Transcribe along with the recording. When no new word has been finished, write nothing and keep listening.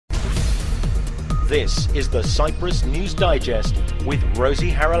This is the Cyprus News Digest with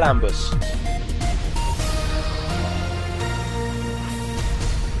Rosie Haralambous.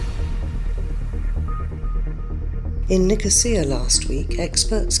 In Nicosia last week,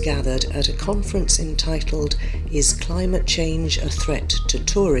 experts gathered at a conference entitled "Is Climate Change a Threat to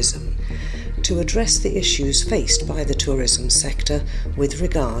Tourism?" to address the issues faced by the tourism sector with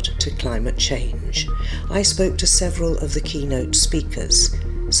regard to climate change. I spoke to several of the keynote speakers,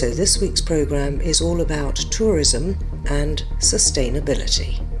 so this week's programme is all about tourism and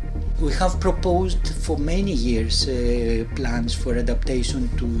sustainability. We have proposed for many years plans for adaptation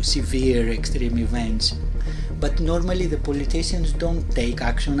to severe extreme events. But normally the politicians don't take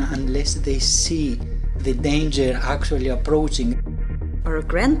action unless they see the danger actually approaching. Our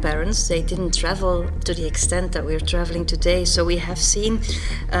grandparents, they didn't travel to the extent that we're traveling today, so we have seen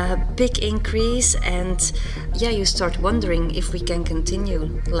a big increase, and you start wondering if we can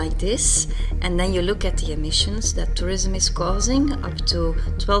continue like this. And then you look at the emissions that tourism is causing, up to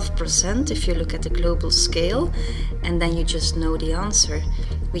 12% if you look at the global scale, and then you just know the answer.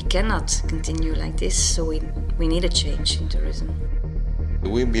 We cannot continue like this, so we need a change in tourism.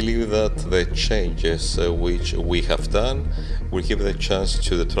 We believe that the changes which we have done will give the chance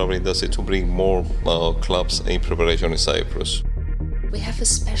to the travel industry to bring more clubs in preparation in Cyprus. We have a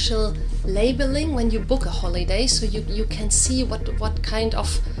special labeling when you book a holiday, so you can see what kind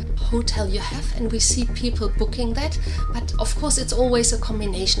of hotel you have, and we see people booking that. But of course it's always a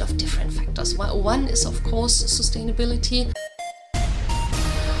combination of different factors. One is of course sustainability.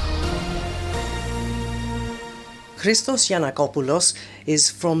 Christos Giannakopoulos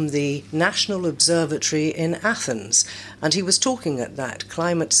is from the National Observatory in Athens, and he was talking at that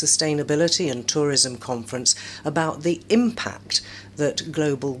Climate Sustainability and Tourism Conference about the impact that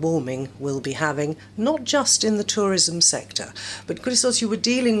global warming will be having, not just in the tourism sector. But Christos, you were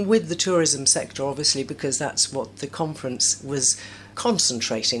dealing with the tourism sector, obviously, because that's what the conference was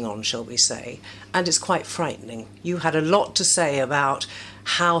concentrating on, shall we say, and it's quite frightening. You had a lot to say about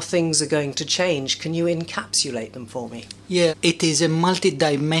how things are going to change. Can you encapsulate them for me? Yeah, it is a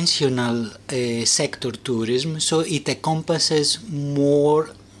multidimensional sector, tourism, so it encompasses more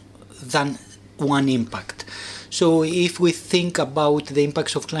than one impact. So if we think about the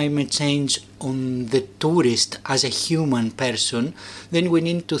impacts of climate change on the tourist as a human person, then we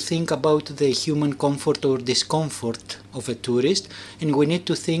need to think about the human comfort or discomfort of a tourist, and we need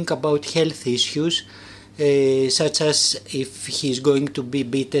to think about health issues, such as if he's going to be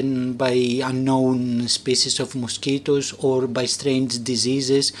bitten by unknown species of mosquitoes or by strange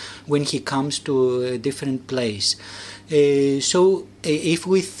diseases when he comes to a different place. So if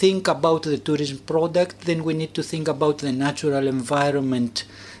we think about the tourism product, then we need to think about the natural environment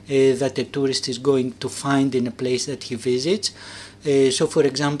that a tourist is going to find in a place that he visits. So for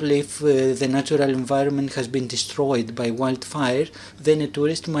example, if the natural environment has been destroyed by wildfire, then a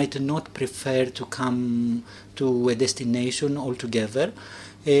tourist might not prefer to come to a destination altogether.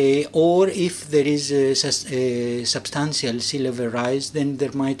 Or if there is a substantial sea level rise, then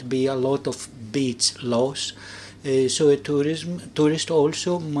there might be a lot of beach loss. So a tourist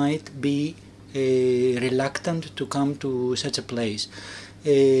also might be reluctant to come to such a place.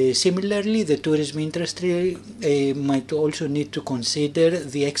 Similarly, the tourism industry might also need to consider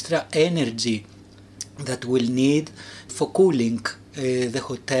the extra energy that we'll need for cooling the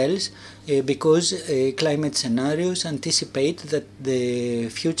hotels, because climate scenarios anticipate that the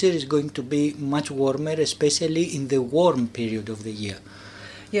future is going to be much warmer, especially in the warm period of the year.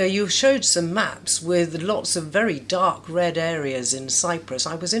 Yeah, you showed some maps with lots of very dark red areas in Cyprus.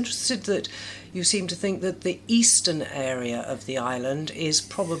 I was interested that you seem to think that the eastern area of the island is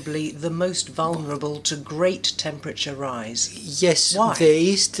probably the most vulnerable to great temperature rise. Yes, why? The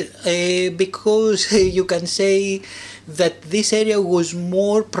east, because you can say that this area was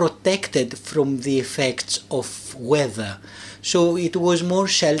more protected from the effects of weather. So it was more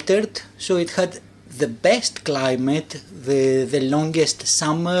sheltered, so it had the best climate, the longest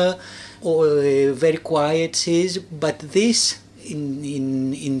summer, or very quiet seas, but this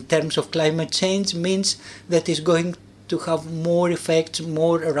in terms of climate change means that it's going to have more effects,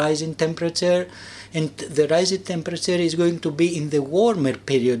 more rise in temperature, and the rise in temperature is going to be in the warmer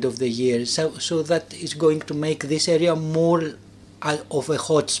period of the year, so that is going to make this area more of a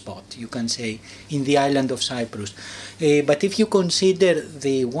hotspot, you can say, in the island of Cyprus. But if you consider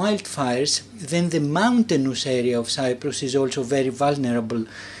the wildfires, then the mountainous area of Cyprus is also very vulnerable.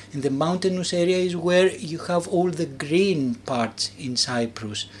 And the mountainous area is where you have all the green parts in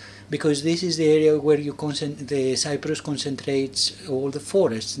Cyprus, because this is the area where the Cyprus concentrates all the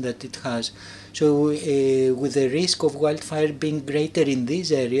forests that it has. So with the risk of wildfire being greater in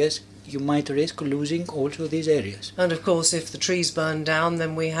these areas, you might risk losing also these areas. And of course, if the trees burn down,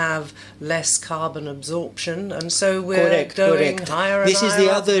 then we have less carbon absorption, and so we're going higher and this higher. Is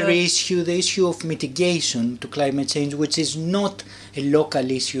the other issue, the issue of mitigation to climate change, which is not a local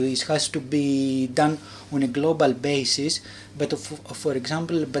issue. It has to be done on a global basis. But for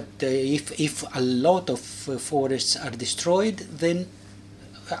example, if a lot of forests are destroyed, then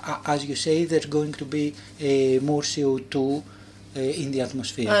as you say, there's going to be more CO2 in the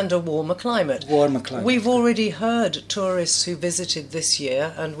atmosphere. And a warmer climate. We've already heard tourists who visited this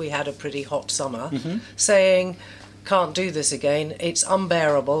year, and we had a pretty hot summer, saying, can't do this again, it's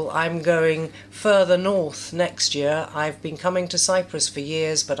unbearable, I'm going further north next year. I've been coming to Cyprus for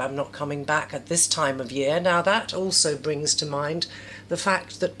years, but I'm not coming back at this time of year. Now that also brings to mind the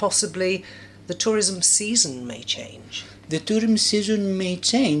fact that possibly the tourism season may change. The tourism season may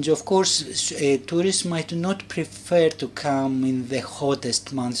change. Of course, tourists might not prefer to come in the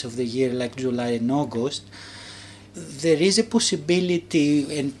hottest months of the year like July and August. There is a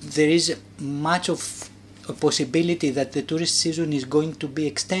possibility, and there is much of a possibility that the tourist season is going to be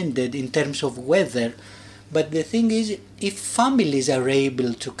extended in terms of weather. But the thing is, if families are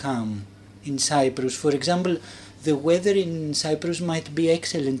able to come in Cyprus, for example, the weather in Cyprus might be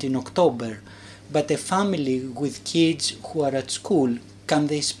excellent in October, but a family with kids who are at school, can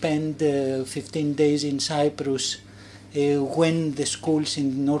they spend 15 days in Cyprus when the schools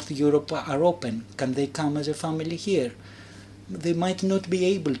in North Europe are open? Can they come as a family here? They might not be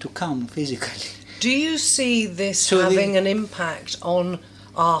able to come physically. Do you see this having an impact on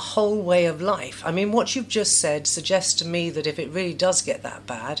our whole way of life? I mean, what you've just said suggests to me that if it really does get that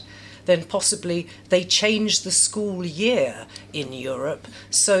bad, then possibly they change the school year in Europe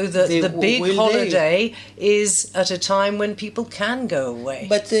so that the big holiday is at a time when people can go away.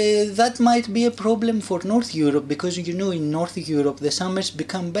 But that might be a problem for North Europe, because you know in North Europe the summers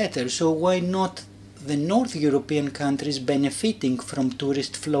become better, so why not the North European countries benefiting from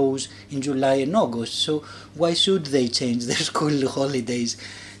tourist flows in July and August? So why should they change their school holidays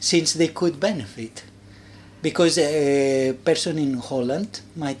since they could benefit? Because a person in Holland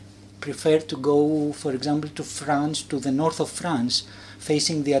might prefer to go, for example, to France, to the north of France,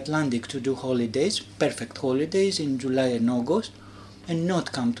 facing the Atlantic to do holidays, perfect holidays in July and August, and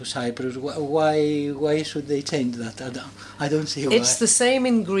not come to Cyprus. Why should they change that? I don't see why. It's the same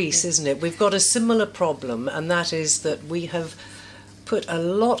in Greece, isn't it? We've got a similar problem, and that is that we have put a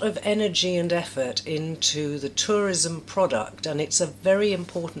lot of energy and effort into the tourism product, and it's a very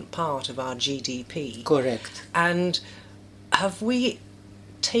important part of our GDP. Correct. And have we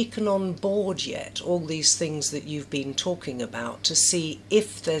taken on board yet all these things that you've been talking about to see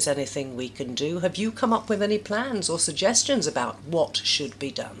if there's anything we can do? Have you come up with any plans or suggestions about what should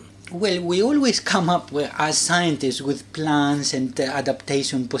be done? Well, we always come up with, as scientists, with plans and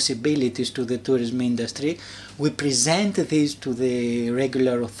adaptation possibilities to the tourism industry. We present these to the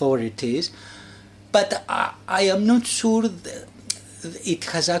regular authorities, but I am not sure that it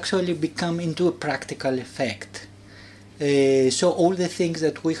has actually become into a practical effect. So all the things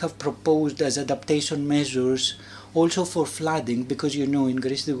that we have proposed as adaptation measures, also for flooding, because you know in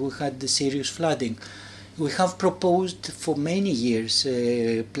Greece we had the serious flooding, we have proposed for many years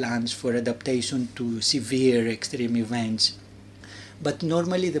plans for adaptation to severe extreme events. But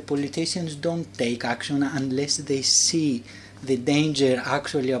normally the politicians don't take action unless they see the danger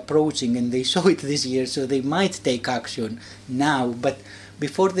actually approaching, and they saw it this year, so they might take action now. But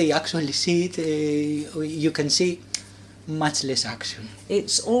before they actually see it, you can see much less action.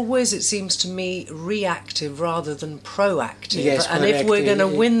 It's always, it seems to me, reactive rather than proactive. Yes, and correct. If we're going to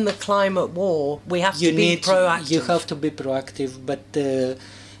win the climate war, we have to be proactive. You have to be proactive, but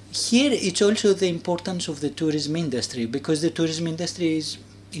here it's also the importance of the tourism industry, because the tourism industry is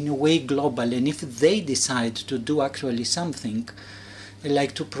in a way global, and if they decide to do actually something,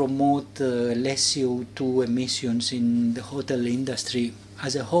 like to promote less CO2 emissions in the hotel industry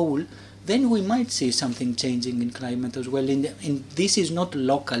as a whole, then we might see something changing in climate as well. And this is not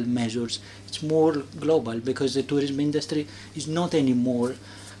local measures, it's more global, because the tourism industry is not anymore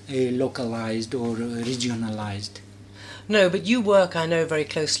localized or regionalized. No, but you work, I know, very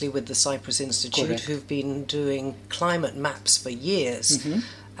closely with the Cyprus Institute, Correct. who've been doing climate maps for years. Mm-hmm.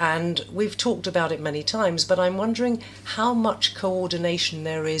 And we've talked about it many times, but I'm wondering how much coordination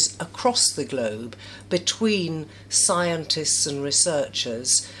there is across the globe between scientists and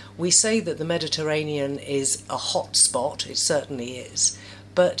researchers. We say that the Mediterranean is a hot spot, it certainly is,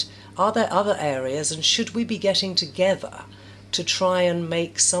 but are there other areas, and should we be getting together to try and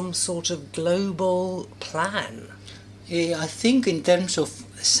make some sort of global plan? I think in terms of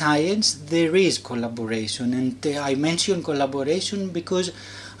science there is collaboration, and I mention collaboration because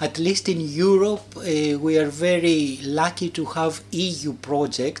At least in Europe, we are very lucky to have EU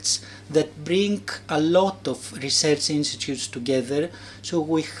projects that bring a lot of research institutes together, so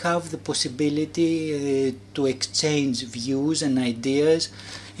we have the possibility to exchange views and ideas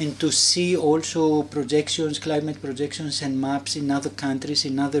and to see also projections, climate projections and maps in other countries,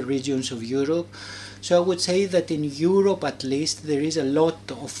 in other regions of Europe. So I would say that in Europe at least there is a lot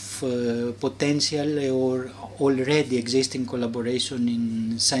of potential or already existing collaboration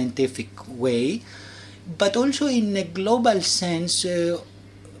in scientific way, but also in a global sense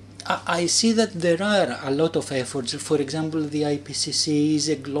I see that there are a lot of efforts. For example, the IPCC is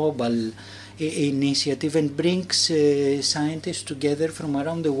a global initiative and brings scientists together from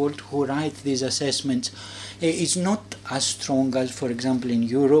around the world who write these assessments. It's not as strong as, for example, in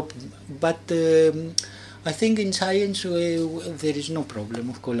Europe, but I think in science there is no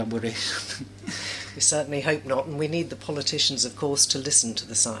problem of collaboration. We certainly hope not, and we need the politicians, of course, to listen to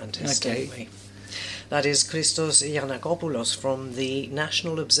the scientists, don't we? That is Christos Yiannakopoulos from the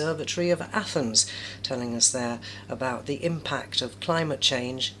National Observatory of Athens, telling us there about the impact of climate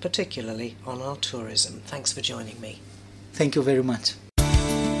change, particularly on our tourism. Thanks for joining me. Thank you very much.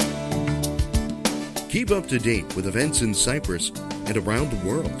 Keep up to date with events in Cyprus and around the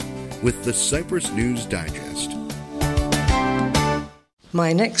world with the Cyprus News Digest.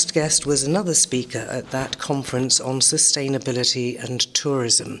 My next guest was another speaker at that conference on sustainability and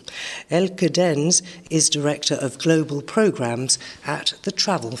tourism. Elke Dens is Director of Global Programmes at the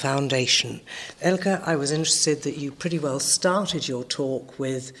Travel Foundation. Elke, I was interested that you pretty well started your talk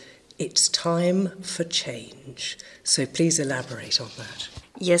with "It's time for change." So please elaborate on that.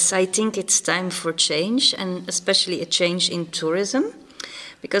 Yes, I think it's time for change, and especially a change in tourism,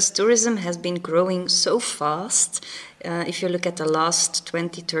 because tourism has been growing so fast. If you look at the last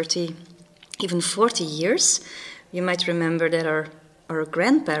 20, 30, even 40 years, you might remember that our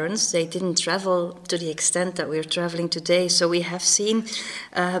grandparents, they didn't travel to the extent that we're traveling today. So we have seen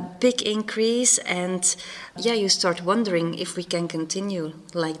a big increase, and you start wondering if we can continue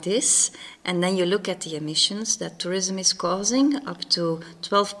like this. And then you look at the emissions that tourism is causing, up to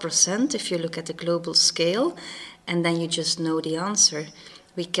 12% if you look at the global scale, and then you just know the answer.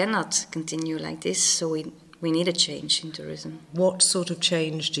 We cannot continue like this, so we need a change in tourism. What sort of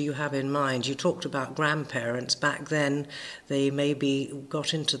change do you have in mind? You talked about grandparents. Back then, they maybe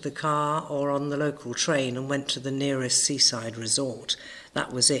got into the car or on the local train and went to the nearest seaside resort.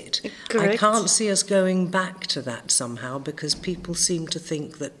 That was it. Correct. I can't see us going back to that somehow, because people seem to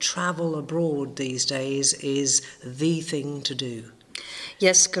think that travel abroad these days is the thing to do.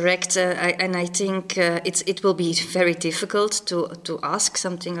 Yes, correct. And I think it will be very difficult to ask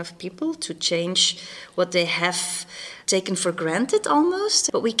something of people, to change what they have taken for granted almost.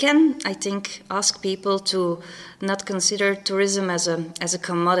 But we can, I think, ask people to not consider tourism as a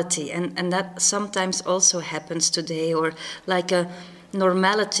commodity. And that sometimes also happens today, or like a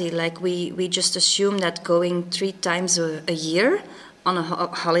normality, like we just assume that going 3 times a year on a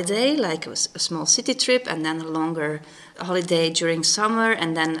holiday, like a small city trip, and then a longer holiday during summer,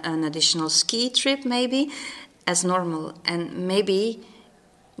 and then an additional ski trip maybe, as normal. And maybe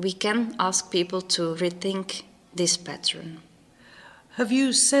we can ask people to rethink this pattern. Have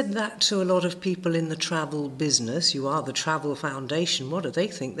you said that to a lot of people in the travel business? You are the Travel Foundation. What do they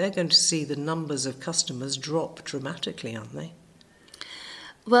think? They're going to see the numbers of customers drop dramatically, aren't they?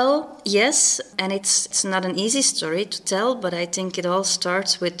 Well, yes, and it's not an easy story to tell, but I think it all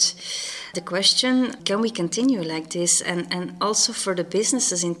starts with the question, can we continue like this? And also for the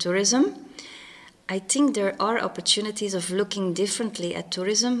businesses in tourism, I think there are opportunities of looking differently at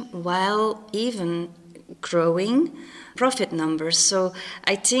tourism while even growing profit numbers. So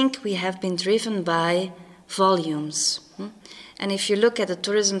I think we have been driven by volumes. And if you look at the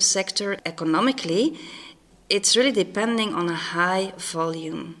tourism sector economically, it's really depending on a high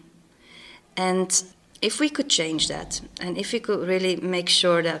volume. And if we could change that, and if we could really make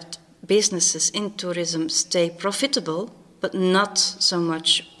sure that businesses in tourism stay profitable, but not so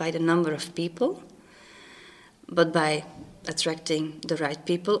much by the number of people, but by attracting the right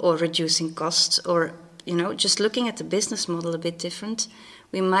people or reducing costs, or just looking at the business model a bit different,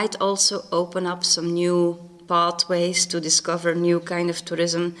 we might also open up some new pathways to discover new kind of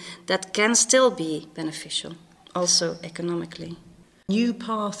tourism that can still be beneficial, also economically. New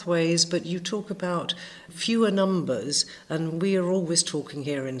pathways, but you talk about fewer numbers, and we are always talking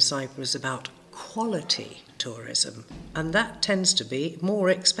here in Cyprus about quality tourism, and that tends to be more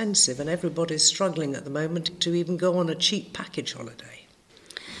expensive, and everybody's struggling at the moment to even go on a cheap package holiday.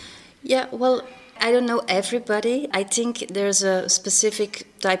 Yeah, well, I don't know everybody. I think there's a specific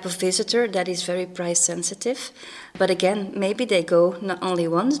type of visitor that is very price sensitive. But again, maybe they go not only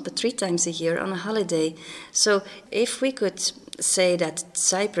once, but 3 times a year on a holiday. So if we could say that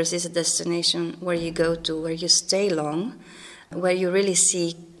Cyprus is a destination where you go to, where you stay long, where you really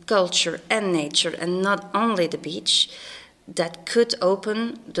see culture and nature and not only the beach, that could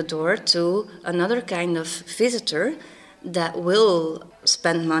open the door to another kind of visitor that will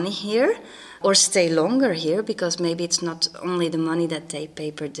spend money here or stay longer here, because maybe it's not only the money that they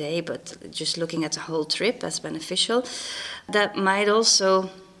pay per day, but just looking at the whole trip as beneficial. That might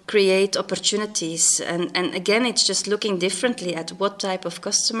also create opportunities. And again, it's just looking differently at what type of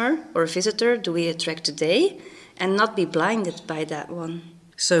customer or visitor do we attract today and not be blinded by that one.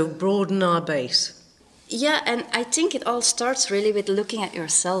 So broaden our base. Yeah, and I think it all starts really with looking at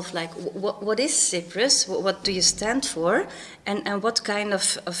yourself, like what is Cyprus, what do you stand for, and what kind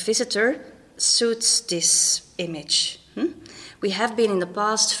of visitor suits this image. We have been in the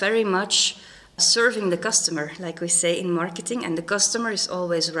past very much serving the customer, like we say in marketing, and the customer is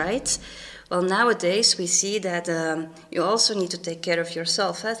always right. Well, nowadays we see that you also need to take care of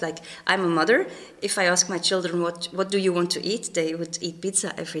yourself. Like, I'm a mother. If I ask my children what do you want to eat, they would eat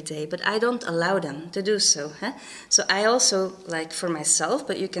pizza every day, but I don't allow them to do so. So I also, like for myself,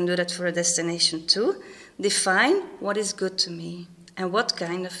 but you can do that for a destination too, define what is good to me and what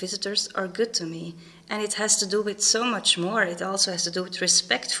kind of visitors are good to me. And it has to do with so much more. It also has to do with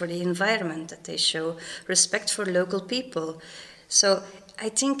respect for the environment that they show, respect for local people. So I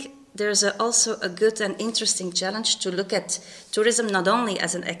think there's also a good and interesting challenge to look at tourism not only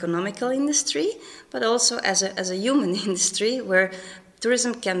as an economical industry, but also as a human industry where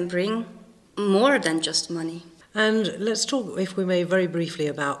tourism can bring more than just money. And let's talk, if we may, very briefly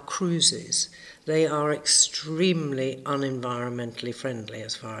about cruises. They are extremely unenvironmentally friendly,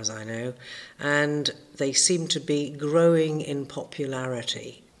 as far as I know, and they seem to be growing in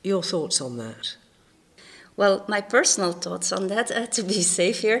popularity. Your thoughts on that? Well, my personal thoughts on that, to be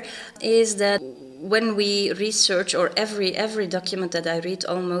safe here, is that when we research, or every document that I read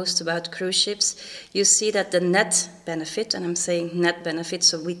almost about cruise ships, you see that the net benefit, and I'm saying net benefit,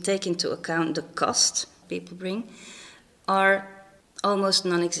 so we take into account the cost people bring, are almost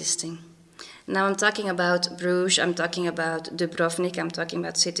non-existing. Now I'm talking about Bruges, I'm talking about Dubrovnik, I'm talking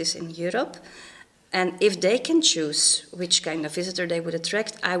about cities in Europe. And if they can choose which kind of visitor they would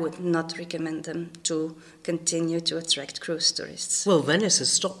attract, I would not recommend them to continue to attract cruise tourists. Well, Venice has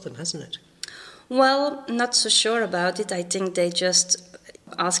stopped them, hasn't it? Well, not so sure about it. I think they just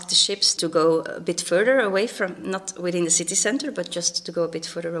ask the ships to go a bit further away from, not within the city center, but just to go a bit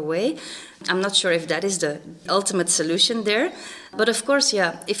further away. I'm not sure if that is the ultimate solution there. But of course,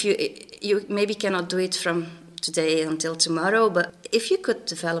 yeah, if you maybe cannot do it from today until tomorrow, but if you could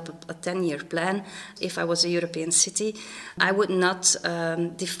develop a 10-year plan, if I was a European city, I would not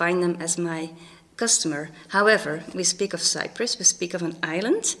define them as my customer. However, we speak of Cyprus, we speak of an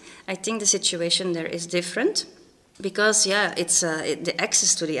island. I think the situation there is different because, yeah, the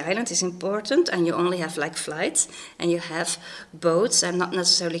access to the island is important, and you only have like flights, and you have boats, and not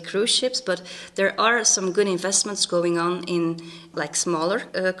necessarily cruise ships, but there are some good investments going on in like smaller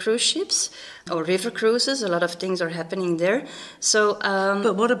cruise ships or river cruises. A lot of things are happening there. So,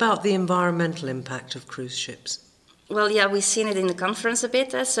 but what about the environmental impact of cruise ships? Well, yeah, we've seen it in the conference a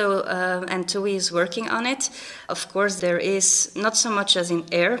bit, and TUI is working on it. Of course, there is not so much as in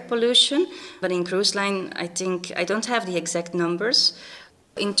air pollution, but in cruise line, I think, I don't have the exact numbers.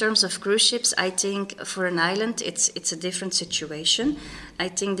 In terms of cruise ships, I think for an island, it's a different situation. I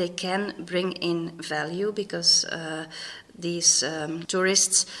think they can bring in value because these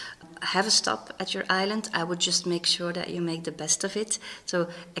tourists have a stop at your island. I would just make sure that you make the best of it. So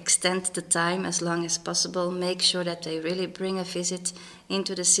extend the time as long as possible. Make sure that they really bring a visit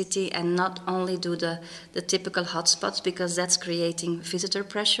into the city and not only do the typical hotspots, because that's creating visitor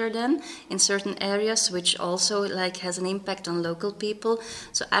pressure then in certain areas, which also like has an impact on local people.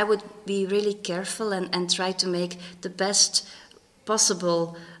 So I would be really careful and try to make the best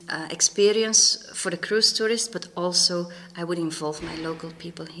possible experience for the cruise tourist, but also I would involve my local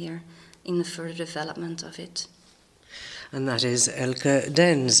people here in the further development of it. And that is Elke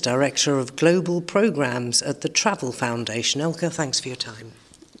Dens, Director of Global Programs at the Travel Foundation. Elke, thanks for your time.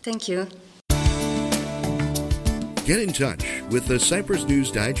 Thank you. Get in touch with the Cyprus News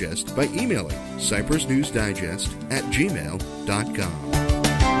Digest by emailing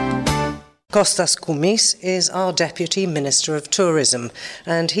cyprusnewsdigest@gmail.com. Kostas Koumis is our Deputy Minister of Tourism,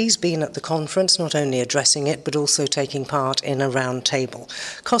 and he's been at the conference not only addressing it but also taking part in a round table.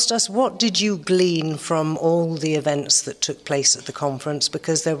 Kostas, what did you glean from all the events that took place at the conference,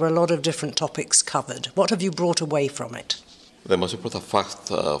 because there were a lot of different topics covered? What have you brought away from it? The most important fact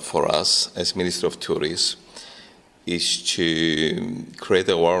for us as Ministry of Tourism is to create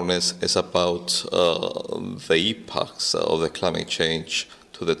awareness about the impacts of the climate change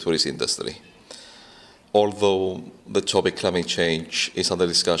to the tourist industry. Although the topic climate change is under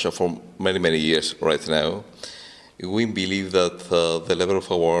discussion for many years right now, we believe that the level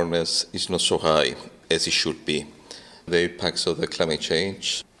of awareness is not so high as it should be. The impacts of the climate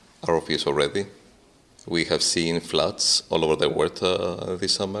change are obvious already. We have seen floods all over the world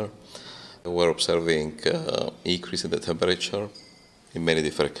this summer. We're observing increase in the temperature in many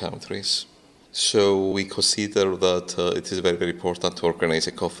different countries. So we consider that it is very important to organize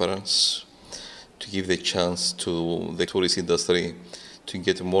a conference to give the chance to the tourist industry to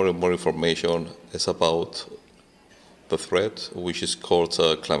get more and more information about the threat, which is called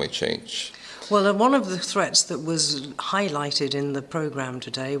climate change. Well, one of the threats that was highlighted in the programme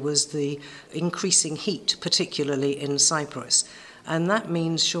today was the increasing heat, particularly in Cyprus. And that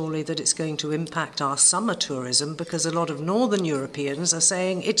means surely that it's going to impact our summer tourism, because a lot of northern Europeans are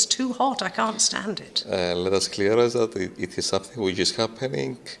saying it's too hot, I can't stand it. Let us clarify that it is something which is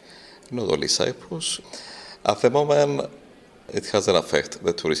happening not only Cyprus. At the moment, it hasn't affected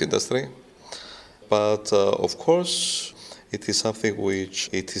the tourist industry. But of course, it is something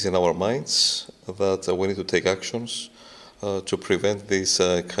which it is in our minds that we need to take actions to prevent these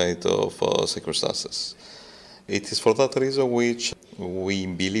kind of circumstances. It is for that reason which we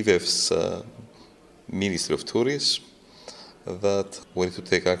believe as Ministry of Tourism that we need to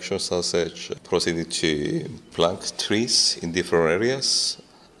take actions as such, proceeding to plant trees in different areas.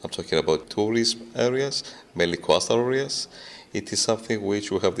 I'm talking about tourism areas, mainly coastal areas. It is something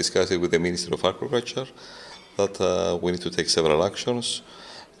which we have discussed with the Ministry of Agriculture, that we need to take several actions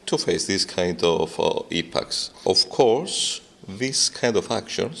to face these kind of impacts. Of course, these kind of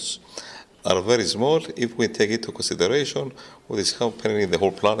actions are very small if we take into consideration what is happening in the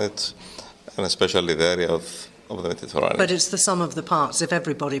whole planet, and especially the area of the Mediterranean. But it's the sum of the parts. If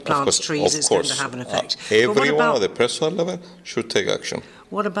everybody plants trees, it's going to have an effect. Everyone at the personal level should take action.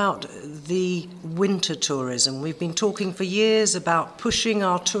 What about the winter tourism? We've been talking for years about pushing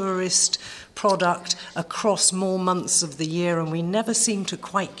our tourist product across more months of the year, and we never seem to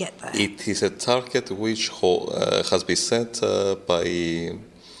quite get there. It is a target which has been set by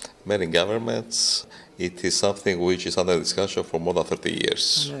many governments. It is something which is under discussion for more than 30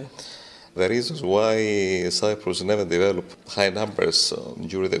 years. The reasons why Cyprus never developed high numbers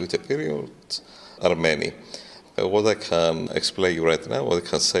during the winter period are many. What I can explain you right now, what I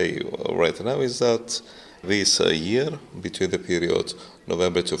can say right now is that this year, between the period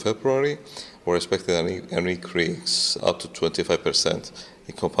November to February, we're expecting an increase up to 25%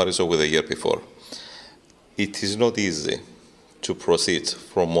 in comparison with the year before. It is not easy to proceed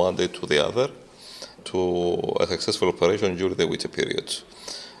from one day to the other to a successful operation during the winter period.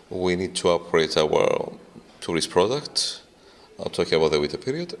 We need to operate our tourist product, I'm talking about the winter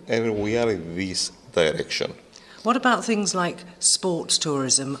period, and we are in this direction. What about things like sports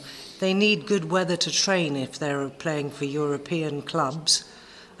tourism? They need good weather to train if they're playing for European clubs,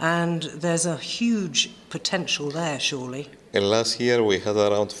 and there's a huge potential there, surely. And last year we had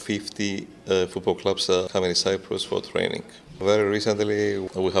around 50 football clubs coming in Cyprus for training. Very recently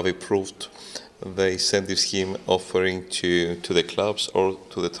we have improved the incentive scheme offering to the clubs or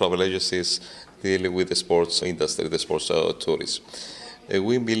to the travel agencies dealing with the sports industry, the sports tourism.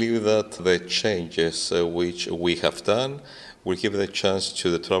 We believe that the changes which we have done will give the chance to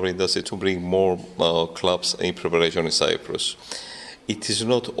the travel industry to bring more clubs in preparation in Cyprus. It is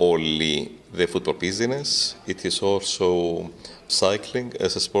not only the football business, it is also cycling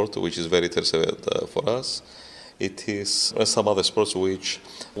as a sport, which is very interesting for us. It is some other sports which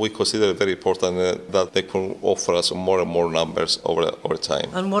we consider very important that they can offer us more and more numbers over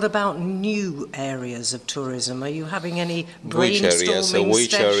time. And what about new areas of tourism? Are you having any brainstorming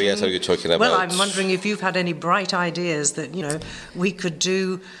Which areas are you talking about? Well, I'm wondering if you've had any bright ideas that, we could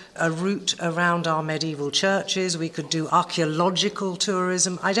do a route around our medieval churches, we could do archaeological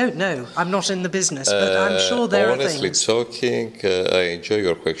tourism. I don't know. I'm not in the business, but I'm sure there are things. Honestly talking, I enjoy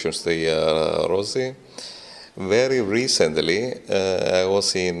your questions, Rosie. Very recently, I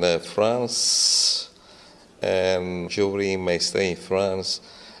was in France, and during my stay in France,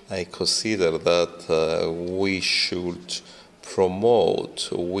 I consider that we should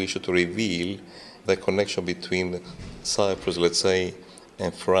promote, we should reveal the connection between Cyprus, let's say,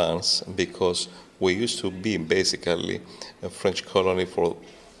 and France, because we used to be basically a French colony for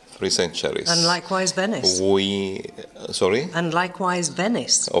 3 centuries. And likewise Venice. Sorry? And likewise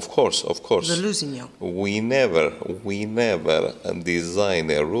Venice. Of course. The Lusignan. We never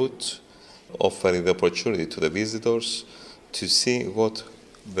design a route offering the opportunity to the visitors to see what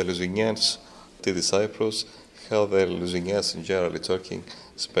the Lusignans did in Cyprus, how the Lusignans, generally talking,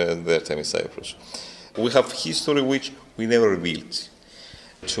 spend their time in Cyprus. We have history which we never revealed.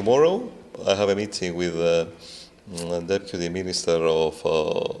 Tomorrow I have a meeting with the Deputy Minister of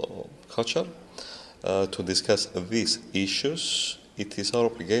Culture to discuss these issues. It is our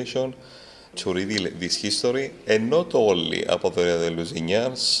obligation to reveal this history, and not only about the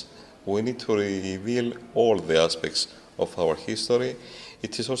Lusignans, we need to reveal all the aspects of our history.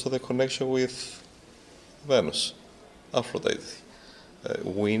 It is also the connection with Venus, Aphrodite.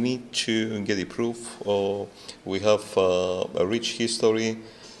 We need to get it proof. We have a rich history,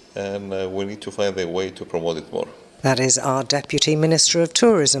 and we need to find a way to promote it more. That is our Deputy Minister of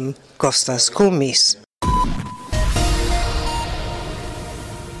Tourism, Kostas Koumis.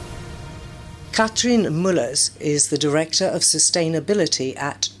 Katrin Mullers is the Director of Sustainability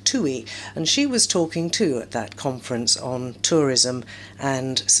at TUI, and she was talking too at that conference on tourism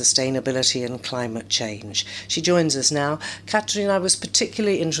and sustainability and climate change. She joins us now. Katrin, I was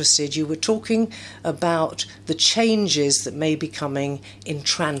particularly interested, you were talking about the changes that may be coming in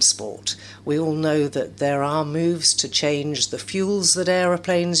transport. We all know that there are moves to change the fuels that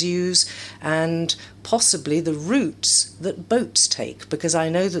aeroplanes use and possibly the routes that boats take, because I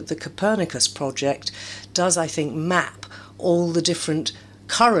know that the Copernicus project does, I think, map all the different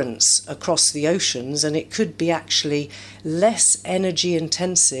currents across the oceans, and it could be actually less energy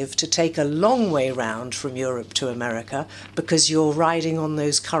intensive to take a long way round from Europe to America because you're riding on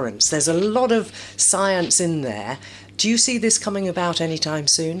those currents. There's a lot of science in there. Do you see this coming about anytime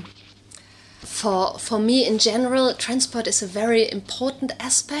soon? For me in general, transport is a very important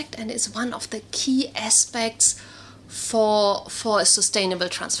aspect, and it's one of the key aspects for a sustainable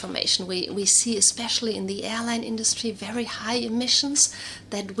transformation. We see, especially in the airline industry, very high emissions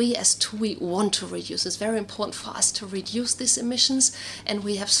that we as TUI want to reduce. It's very important for us to reduce these emissions, and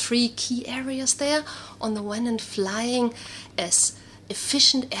we have 3 key areas there. On the one hand, flying as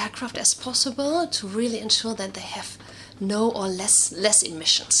efficient aircraft as possible to really ensure that they have no or less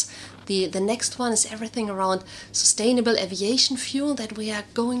emissions. The next one is everything around sustainable aviation fuel that we are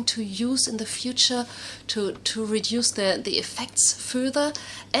going to use in the future to reduce the effects further.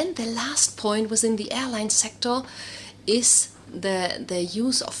 And the last point within the airline sector is the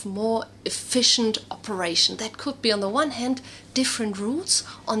use of more efficient operation. That could be, on the one hand, different routes,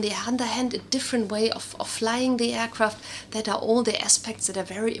 on the other hand, a different way of flying the aircraft. That are all the aspects that are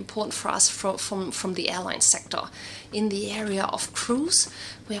very important for us from the airline sector. In the area of cruise,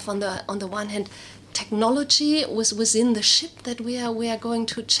 we have on the one hand technology within the ship that we are going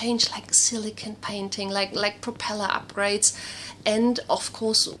to change, like silicon painting, like propeller upgrades, and of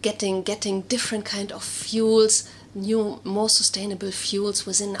course getting different kind of fuels. New, more sustainable fuels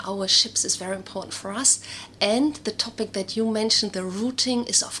within our ships is very important for us. And the topic that you mentioned, the routing,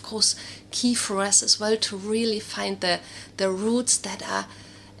 is of course key for us as well, to really find the routes that are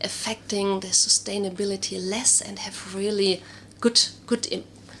affecting the sustainability less and have really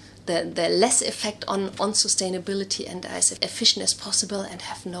the less effect on sustainability and as efficient as possible, and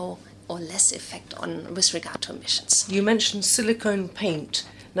have no or less effect on with regard to emissions. You mentioned silicone paint.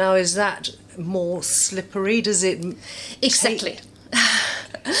 Now, is that more slippery? Does it... Exactly.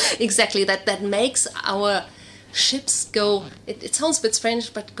 Exactly. That makes our ships go, it sounds a bit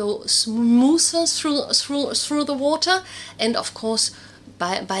strange, but go smoother through the water. And of course,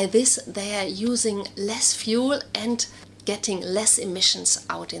 by this, they are using less fuel and getting less emissions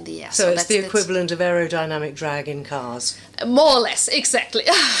out in the air. So it's the equivalent of aerodynamic drag in cars? More or less, exactly.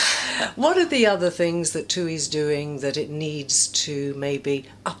 What are the other things that TUI is doing that it needs to maybe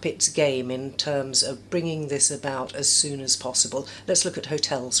up its game in terms of bringing this about as soon as possible? Let's look at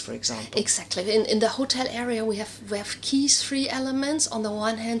hotels, for example. Exactly. In the hotel area, we have key 3 elements. On the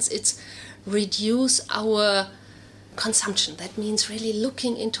one hand, it's reduce our consumption. That means really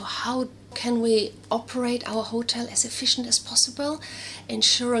looking into how can we operate our hotel as efficient as possible,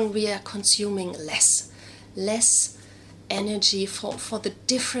 ensuring we are consuming less energy for the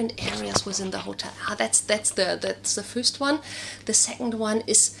different areas within the hotel. That's the first one. The second one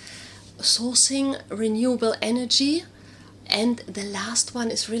is sourcing renewable energy. And the last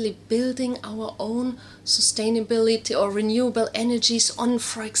one is really building our own sustainability or renewable energies on,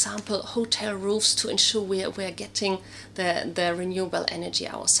 for example, hotel roofs, to ensure we are getting the renewable energy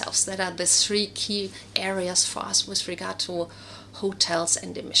ourselves. That are the 3 key areas for us with regard to hotels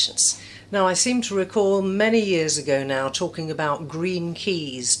and emissions. Now, I seem to recall many years ago now talking about green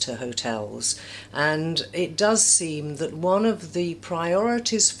keys to hotels, and it does seem that one of the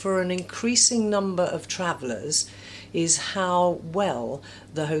priorities for an increasing number of travellers is how well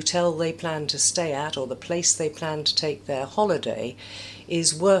the hotel they plan to stay at or the place they plan to take their holiday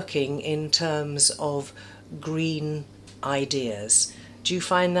is working in terms of green ideas. Do you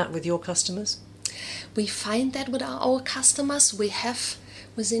find that with your customers? We find that with our customers. We have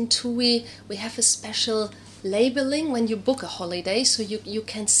within TUI, we have a special labeling when you book a holiday, so you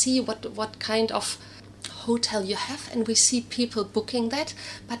can see what kind of hotel you have, and we see people booking that.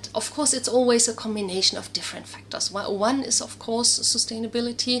 But of course it's always a combination of different factors. One is of course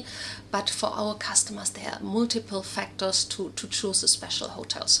sustainability, but for our customers there are multiple factors to choose a special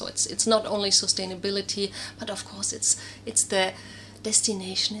hotel. So it's not only sustainability, but of course it's the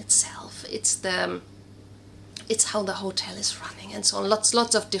destination itself, it's how the hotel is running, and so on.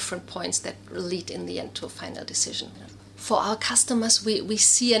 Lots of different points that lead in the end to a final decision. For our customers, we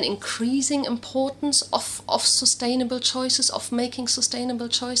see an increasing importance of sustainable choices, of making sustainable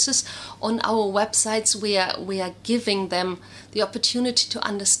choices. On our websites, we are giving them the opportunity to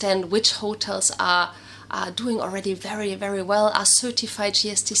understand which hotels are doing already very, very well, are certified,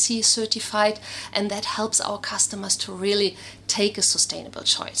 GSTC certified, and that helps our customers to really take a sustainable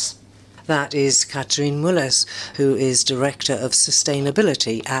choice. That is Katrin Mullers, who is Director of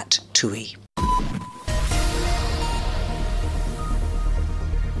Sustainability at TUI.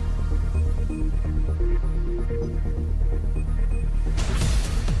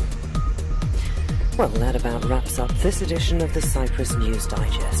 Well, that about wraps up this edition of the Cyprus News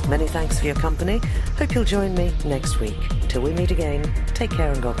Digest. Many thanks for your company. Hope you'll join me next week. Till we meet again, take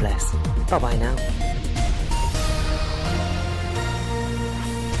care and God bless. Bye-bye now.